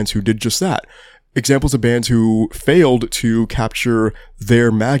of bands who did just that. Examples of bands who failed to capture their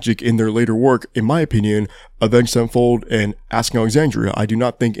magic in their later work, in my opinion, Avenged Sevenfold and Asking Alexandria. I do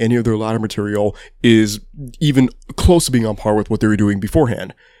not think any of their latter material is even close to being on par with what they were doing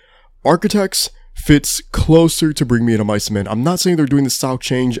beforehand. Architects fits closer to Bring Me and A Mice and Men. I'm not saying they're doing the style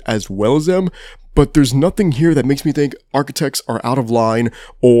change as well as them, but there's nothing here that makes me think Architects are out of line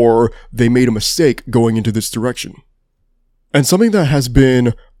or they made a mistake going into this direction. And something that has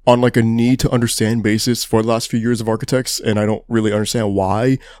been on like a need to understand basis for the last few years of Architects, and I don't really understand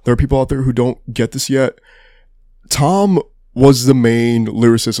why there are people out there who don't get this yet. Tom was the main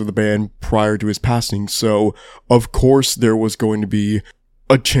lyricist of the band prior to his passing, so of course there was going to be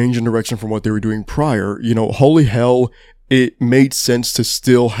a change in direction from what they were doing prior. Holy Hell, it made sense to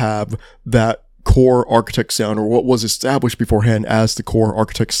still have that core Architect sound, or what was established beforehand as the core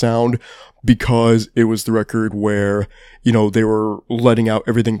Architect sound, because it was the record where, they were letting out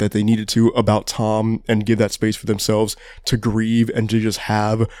everything that they needed to about Tom and give that space for themselves to grieve and to just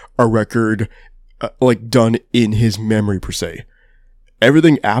have a record done in his memory per se.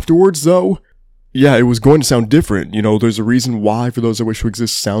 Everything afterwards though, yeah, it was going to sound different. There's a reason why For Those That Wish to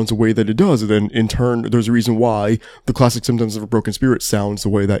Exist sounds the way that it does. And then in turn, there's a reason why The Classic Symptoms of a Broken Spirit sounds the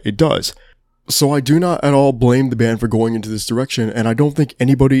way that it does. So I do not at all blame the band for going into this direction, and I don't think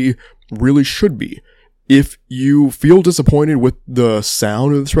anybody really should be. If you feel disappointed with the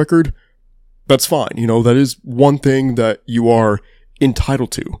sound of this record, that's fine. That is one thing that you are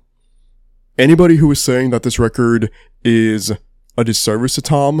entitled to. Anybody who is saying that this record is a disservice to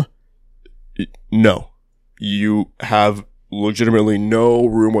Tom, no. You have legitimately no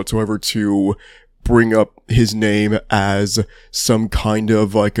room whatsoever to bring up his name as some kind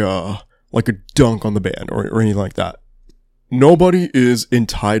of like a dunk on the band or anything like that. Nobody is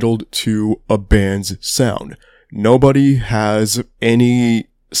entitled to a band's sound. Nobody has any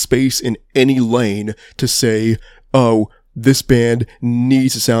space in any lane to say, oh, this band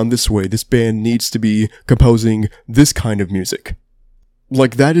needs to sound this way. This band needs to be composing this kind of music.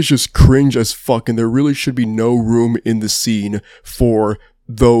 Like, that is just cringe as fuck, and there really should be no room in the scene for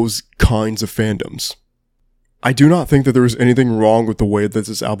those kinds of fandoms. I do not think that there is anything wrong with the way that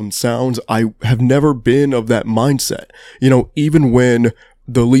this album sounds. I have never been of that mindset. You know, even when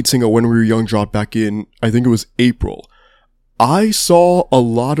the lead single When We Were Young dropped back in, I think it was April, I saw a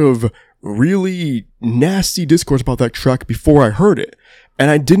lot of really nasty discourse about that track before I heard it. And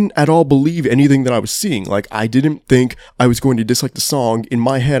I didn't at all believe anything that I was seeing. Like, I didn't think I was going to dislike the song. In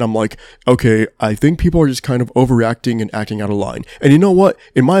my head, I'm like, okay, I think people are just kind of overreacting and acting out of line. And you know what?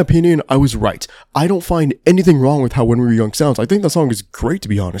 In my opinion, I was right. I don't find anything wrong with how When We Were Young sounds. I think that song is great, to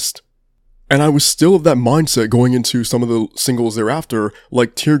be honest. And I was still of that mindset going into some of the singles thereafter,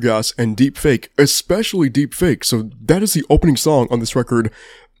 like Tear Gas and Deep Fake, especially Deep Fake. So that is the opening song on this record.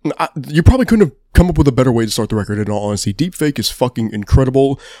 You probably couldn't have come up with a better way to start the record, in all honesty. Deep Fake is fucking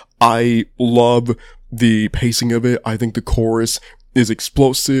incredible. I love the pacing of it. I think the chorus is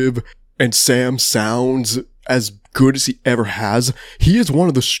explosive, and Sam sounds as good as he ever has. He is one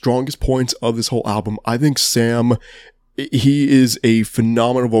of the strongest points of this whole album. I think Sam, he is a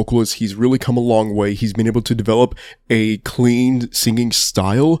phenomenal vocalist. He's really come a long way. He's been able to develop a clean singing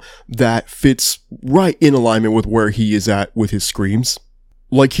style that fits right in alignment with where he is at with his screams.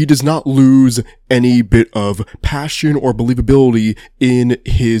 Like, he does not lose any bit of passion or believability in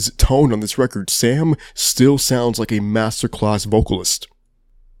his tone on this record. Sam still sounds like a masterclass vocalist.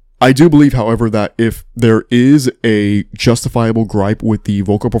 I do believe, however, that if there is a justifiable gripe with the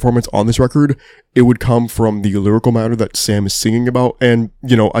vocal performance on this record, it would come from the lyrical matter that Sam is singing about. And,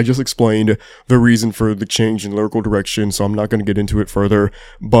 you know, I just explained the reason for the change in lyrical direction, so I'm not going to get into it further,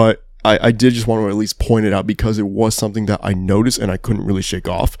 but I did just want to at least point it out because it was something that I noticed and I couldn't really shake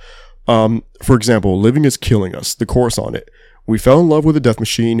off. For example, Living is Killing Us, the chorus on it. We fell in love with a death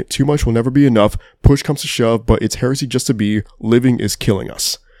machine. Too much will never be enough. Push comes to shove, but it's heresy just to be. Living is killing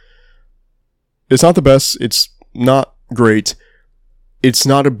us. It's not the best. It's not great. It's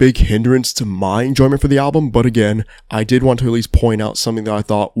not a big hindrance to my enjoyment for the album, but again, I did want to at least point out something that I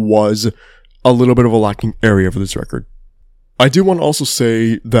thought was a little bit of a lacking area for this record. I do want to also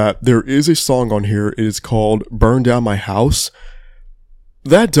say that there is a song on here. It is called Burn Down My House.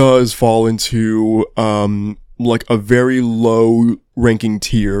 That does fall into, like a very low ranking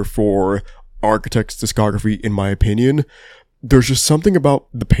tier for Architect's discography, in my opinion. There's just something about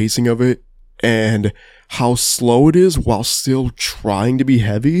the pacing of it and how slow it is while still trying to be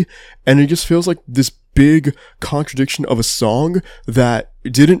heavy. And it just feels like this big contradiction of a song that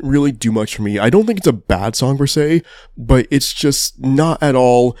didn't really do much for me. I don't think it's a bad song per se, but it's just not at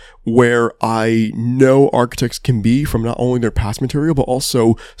all where I know Architects can be from not only their past material, but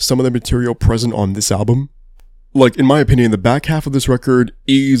also some of the material present on this album. Like, in my opinion, the back half of this record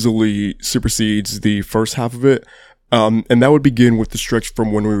easily supersedes the first half of it. And that would begin with the stretch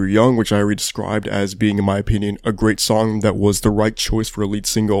from When We Were Young, which I already described as being, in my opinion, a great song that was the right choice for a lead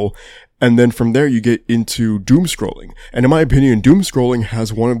single. And then from there, you get into Doom Scrolling. And in my opinion, Doom Scrolling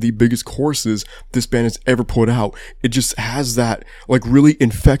has one of the biggest choruses this band has ever put out. It just has that, like, really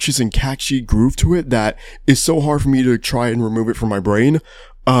infectious and catchy groove to it that is so hard for me to try and remove it from my brain.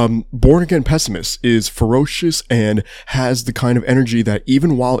 Born Again Pessimist is ferocious and has the kind of energy that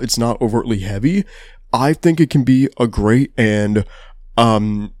even while it's not overtly heavy, I think it can be a great and,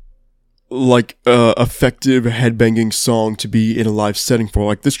 effective headbanging song to be in a live setting for.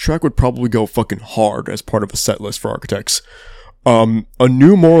 Like, this track would probably go fucking hard as part of a set list for Architects. A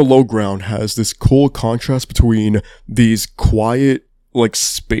New Moral Low Ground has this cool contrast between these quiet, like,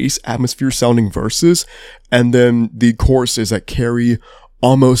 space atmosphere sounding verses, and then the choruses that carry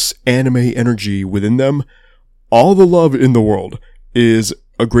almost anime energy within them. All the Love in the World is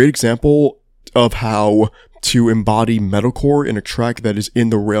a great example of how to embody metalcore in a track that is in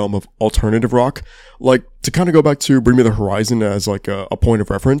the realm of alternative rock. Like, to kind of go back to Bring Me the Horizon as like a point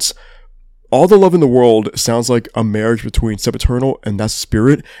of reference, All the Love in the World sounds like a marriage between Sempiternal and That's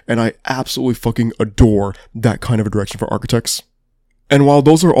Spirit, and I absolutely fucking adore that kind of a direction for Architects. And while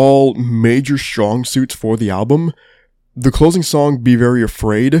those are all major strong suits for the album, the closing song, Be Very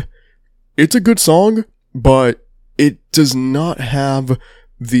Afraid, it's a good song, but it does not have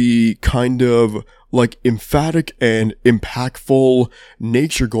the kind of like emphatic and impactful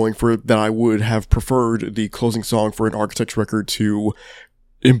nature going for it that I would have preferred the closing song for an Architects record to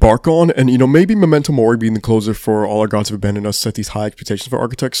embark on. And, you know, maybe Memento Mori being the closer for All Our Gods Have Abandoned Us set these high expectations for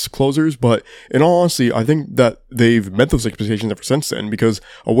Architects closers, but in all honesty, I think that they've met those expectations ever since then, because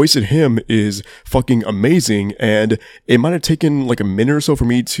A Wasted Hymn is fucking amazing, and it might have taken like a minute or so for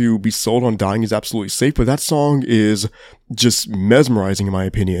me to be sold on Dying Is Absolutely Safe, but that song is just mesmerizing in my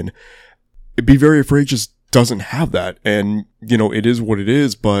opinion. Be Very Afraid just doesn't have that, and, you know, it is what it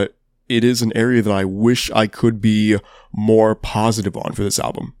is, but it is an area that I wish I could be more positive on for this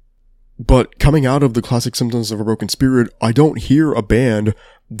album. But coming out of the classic Symptoms of a Broken Spirit, I don't hear a band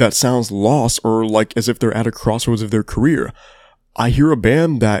that sounds lost or like as if they're at a crossroads of their career. I hear a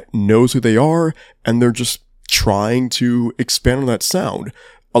band that knows who they are, and they're just trying to expand on that sound.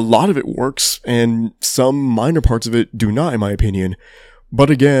 A lot of it works, and some minor parts of it do not, in my opinion. But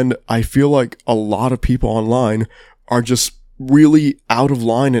again, I feel like a lot of people online are just really out of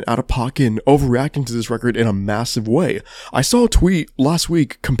line and out of pocket and overreacting to this record in a massive way. I saw a tweet last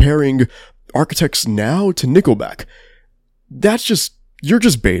week comparing Architects Now to Nickelback. That's just, you're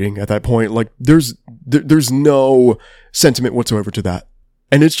just baiting at that point. Like, there's no sentiment whatsoever to that.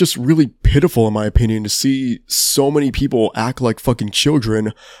 And it's just really pitiful, in my opinion, to see so many people act like fucking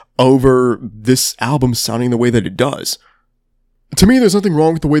children over this album sounding the way that it does. To me, there's nothing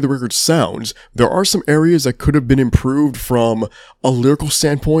wrong with the way the record sounds. There are some areas that could have been improved from a lyrical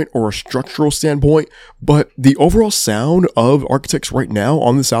standpoint or a structural standpoint, but the overall sound of Architects right now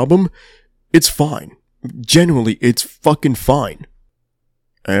on this album, it's fine. Genuinely, it's fucking fine.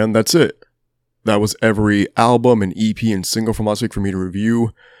 And that's it. That was every album and EP and single from last week for me to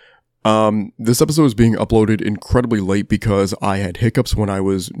review. This episode is being uploaded incredibly late because I had hiccups when I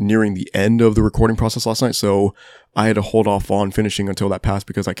was nearing the end of the recording process last night, so I had to hold off on finishing until that passed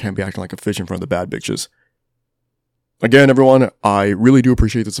because I can't be acting like a fish in front of the bad bitches. Again, everyone, I really do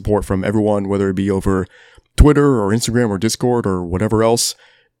appreciate the support from everyone, whether it be over Twitter or Instagram or Discord or whatever else.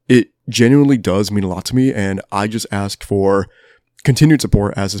 It genuinely does mean a lot to me, and I just ask for continued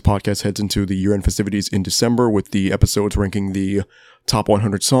support as this podcast heads into the year-end festivities in December with the episodes ranking the top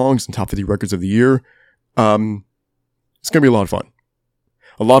 100 songs and top 50 records of the year. It's going to be a lot of fun.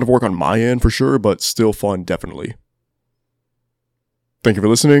 A lot of work on my end for sure, but still fun, definitely. Thank you for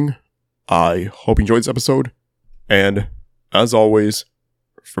listening. I hope you enjoyed this episode. And as always,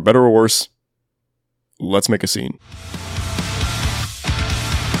 for better or worse, let's make a scene.